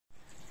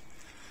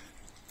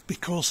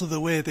Because of the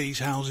way these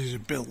houses are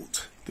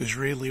built, there's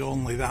really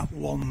only that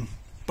one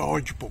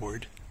barge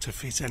board to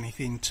fit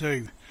anything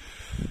to,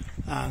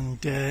 and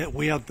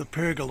we had the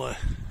pergola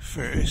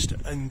first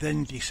and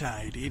then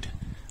decided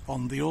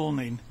on the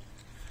awning.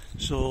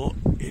 So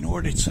in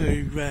order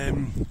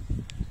to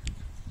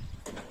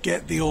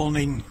get the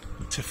awning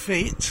to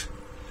fit,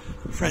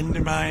 a friend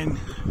of mine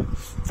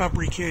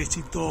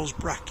fabricated those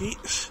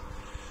brackets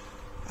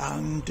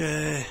and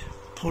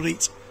put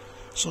it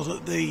so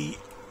that the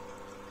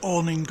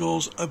awning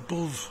goes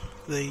above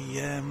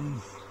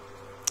the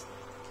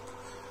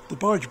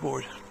barge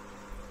board.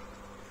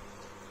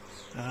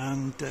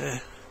 And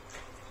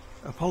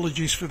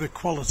apologies for the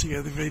quality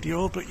of the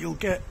video, but you'll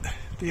get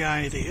the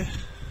idea.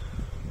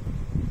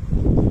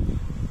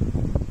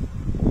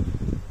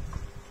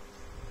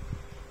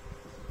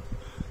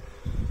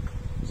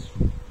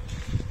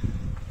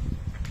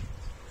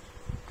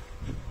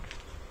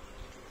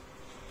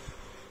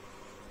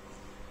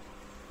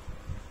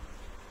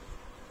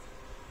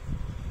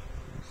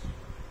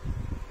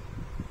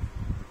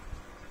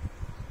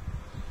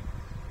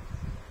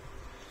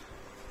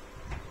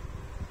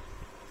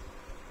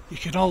 You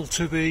can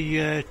alter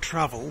the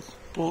travel,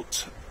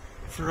 but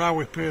for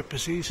our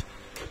purposes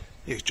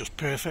it's just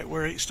perfect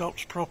where it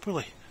stops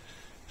properly.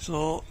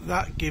 So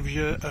that gives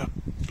you a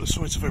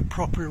sort of a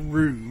proper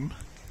room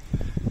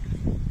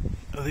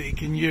that you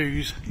can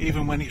use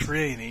even when it's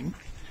raining.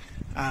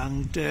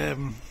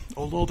 And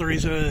although there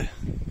is an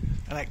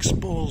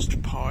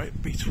exposed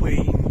part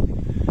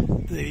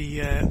between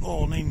the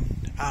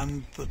awning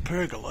and the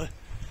pergola,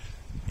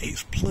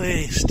 it's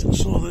placed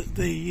so that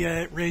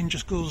the rain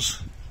just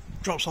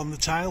drops on the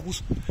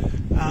tiles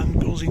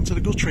and goes into the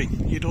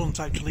guttering. You don't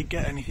actually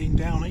get anything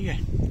down here.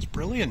 It's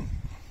brilliant.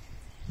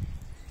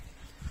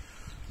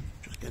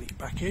 Just get it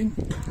back in.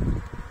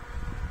 You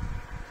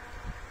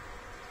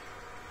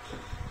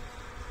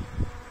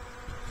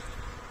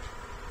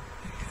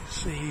can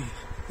see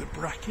the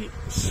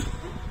brackets.